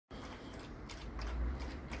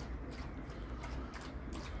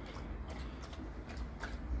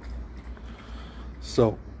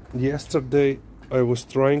So yesterday I was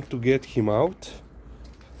trying to get him out.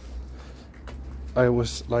 I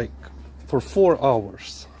was like for 4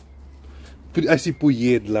 hours.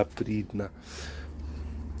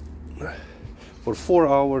 For 4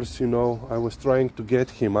 hours, you know, I was trying to get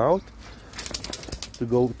him out to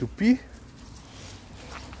go to pee.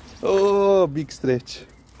 Oh, big stretch.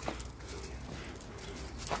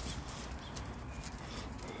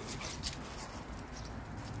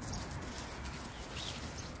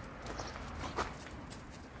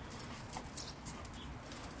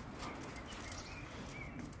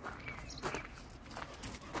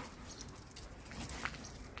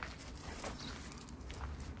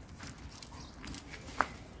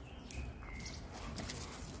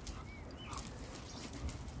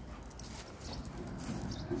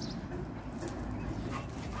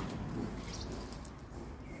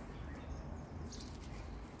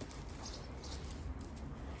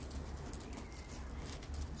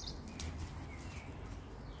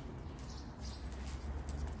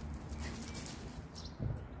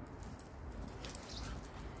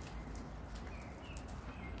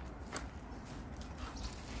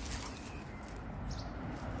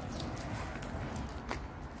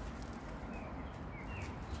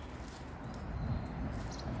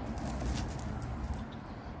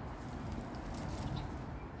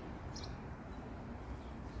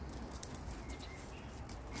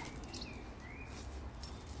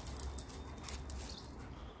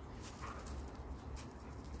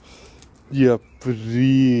 Yeah,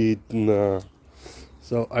 Pridna.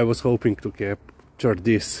 So I was hoping to capture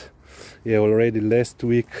this. Yeah, already last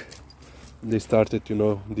week they started, you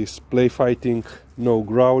know, this play fighting, no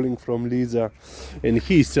growling from Liza, and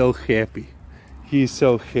he's so happy. He's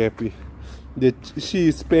so happy that she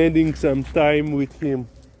is spending some time with him.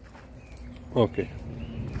 Okay,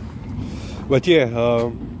 but yeah,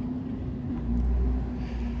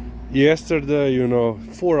 yesterday, you know,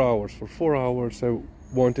 4 hours. For 4 hours I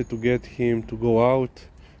wanted to get him to go out.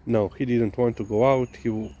 No, he didn't want to go out.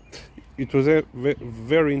 It was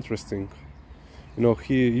very interesting. You know,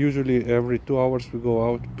 he usually every 2 hours we go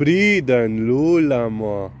out. Pridan,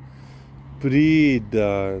 Lulama,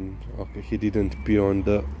 Pridan. Okay, he didn't pee on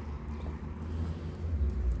the.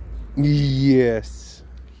 Yes,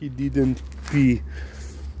 he didn't pee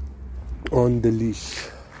on the leash.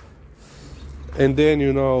 And then,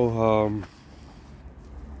 you know,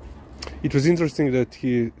 it was interesting that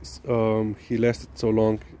he lasted so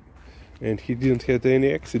long and he didn't have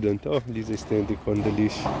any accident. Oh, Lisa is standing on the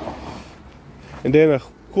leash. And then, of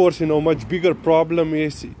course, you know, much bigger problem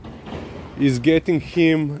is getting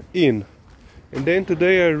him in. And then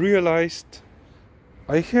today I realized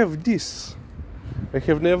I have this. I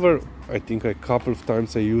have never, I think a couple of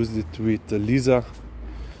times I used it with Lisa,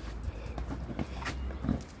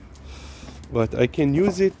 but I can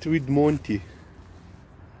use it with Monty.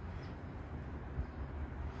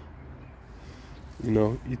 You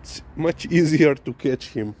know, it's much easier to catch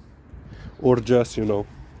him, or just, you know,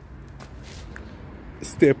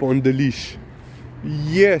 step on the leash.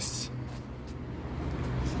 Yes.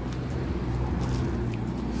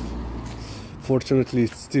 Fortunately,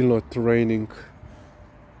 it's still not raining.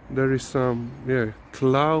 There is some, yeah,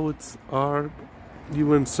 clouds are,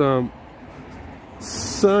 even some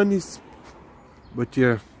sun is, but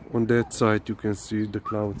yeah, on that side you can see the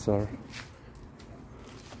clouds are.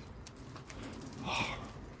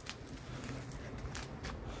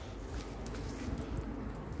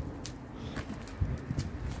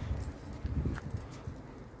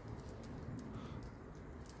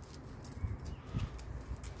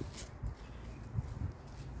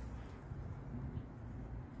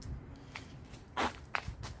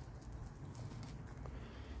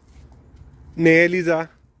 Ne, Liza?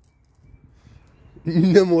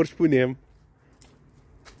 Nu morți punem.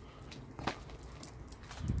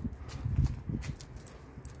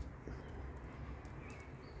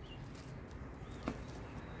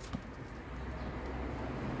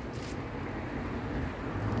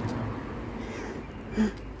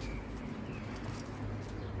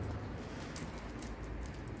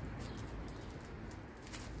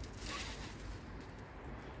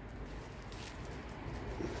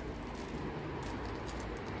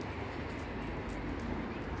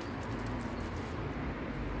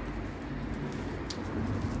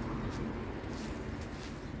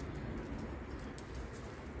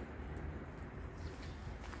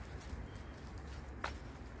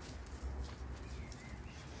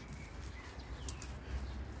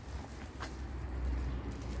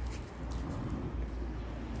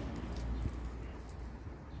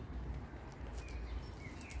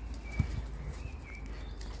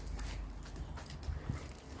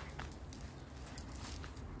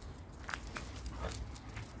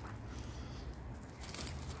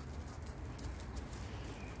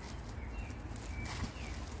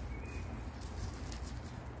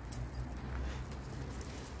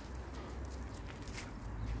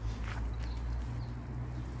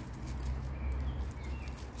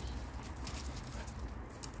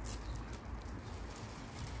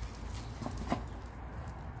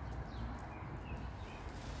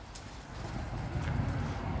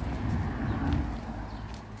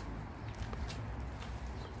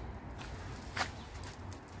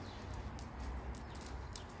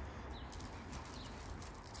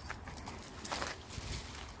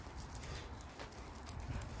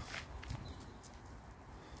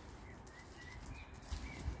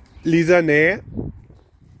 Lisa, ne?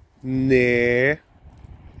 Nee.